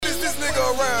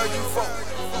around you for?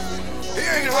 He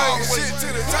ain't bringing shit to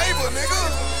the table, nigga.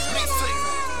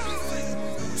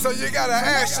 So you gotta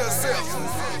ask yourself,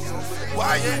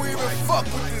 why you even fuck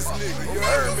with this nigga? You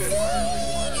heard me?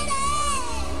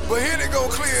 But Henney gon'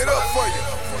 clear it up for you.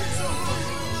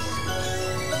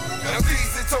 And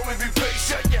easy told me be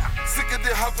patient. Sick of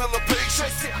the high feel of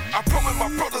patience. I promise my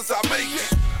brothers I make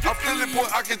it. I feel it, boy,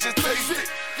 I can just taste it.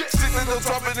 Shit that don't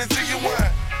drop it in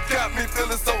genuine. Got me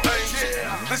feeling so anxious.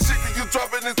 The shit that you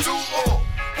dropping in too old.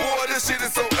 Boy, this shit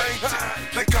is so ancient.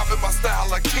 They copy my style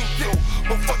like King Yo.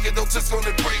 But fuck it, don't just gonna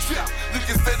embrace it. You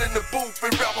can stand in the booth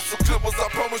and rap with some clippers. I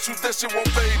promise you that shit won't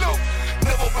fade, no.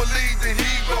 Never believe in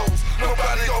heroes.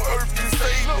 Nobody on earth can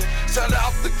save me. Shout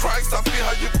out to Christ, I feel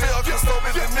how you feel. Just told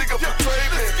me the nigga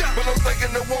betrayed me. But I'm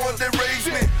thanking the one that raised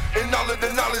me and all of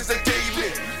the knowledge they gave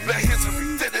me. Black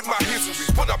history, that ain't my history.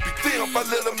 But I be damned if I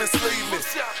let them enslave me.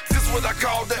 This what I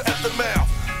call the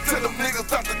aftermath. Tell them niggas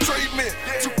not to trade me.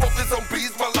 Too focused on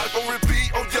beats, my life on repeat.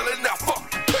 I'm yelling now, fuck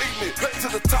you, pay me. To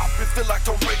the top, it feel like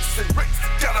I'm racing.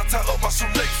 Gotta tie up my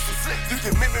shoelaces. You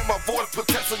can mimic my voice, put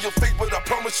tats on your face, but I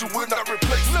promise you will not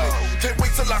replace me. Can't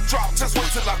wait till I drop, just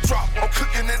wait till I drop. I'm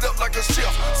cooking it up like a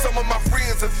chef. Some of my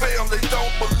friends and family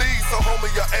don't believe, so homie,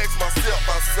 I ask myself,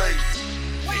 I say,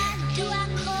 why do I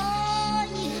call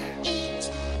you each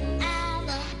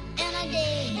hour and a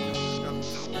day?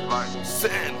 like,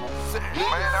 sin. Man,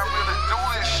 I really do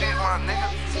this shit, my nigga.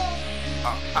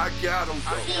 I got him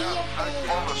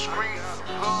though. On the street,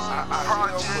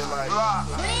 project, block.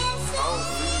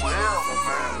 Well,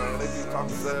 Man, they be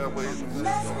talking sideways.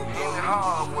 Henney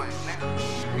Hardaway, nigga.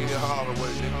 Henney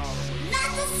Hardaway, nigga.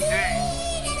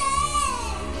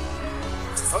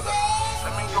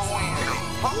 Let me go in, though.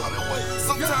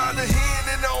 Sometimes the hand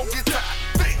and don't get tired.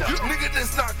 Nigga,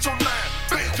 that's not your line.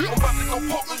 I'm about to go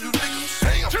poke on you niggas.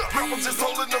 Damn, I'm just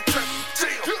holding up trap.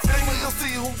 Damn, name of you'll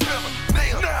see who's better.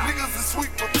 Damn, niggas is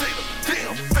sweet potato.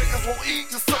 Damn, beggars won't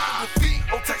eat, just sucking the feet.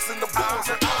 I'm texting the boys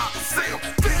and Sam.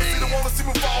 They don't wanna see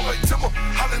me fall like timber.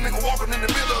 How the nigga walking in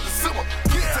the middle of the simmer.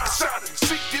 Take a shot and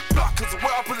shit get blocked. Cause where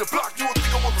I put the block, you don't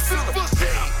think I'm on the ceiling.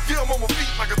 Yeah, I'm on my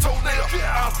feet like a toenail.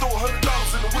 I'll throw $100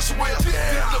 in the wishing well.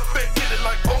 Yeah, look back at it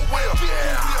like, oh well.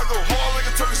 Yeah, I go hard like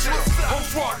a turkey shell. Whole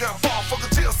squad got far, fuck a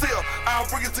jail cell. I'll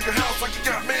bring it to your house like you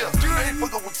got mail. I ain't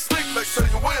fucking with the sleep like say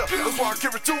you well. That's why I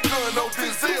carry 2 guns, no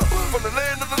Denzel. From the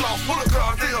land of the lost, full of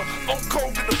Cardell. On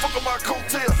cold, get the fuck on my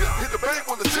coattail. Hit the bank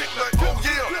with a chick like, oh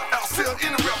yeah. Out sell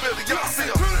in the rap better, y'all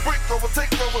sell. Break over,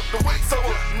 take over, the weight's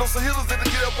over. No some hitters in the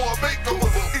get up or a makeover.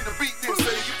 Eat the beat, then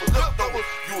say you for leftover.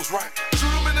 You was right.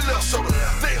 Shoot him in the left shoulder.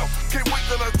 Damn, can't wait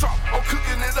till I drop. I'm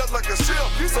cooking it up like a chef.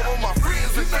 Some of my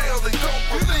friends and now they don't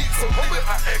believe. So homie,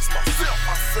 I ask myself,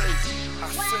 I say,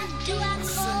 why do I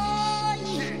call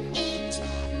you each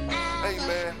hour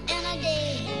and a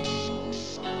day?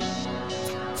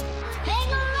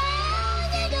 Hang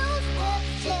around and don't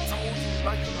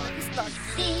step,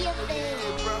 see your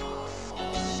face.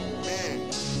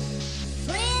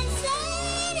 Friends say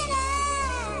that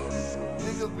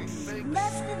niggas be fake.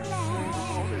 must have lied.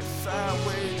 All this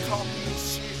sideways talking and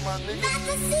shit, my nigga. Not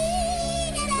to see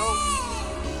that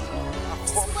I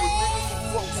fuck with niggas who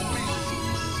fuck with me.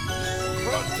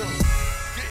 Front them.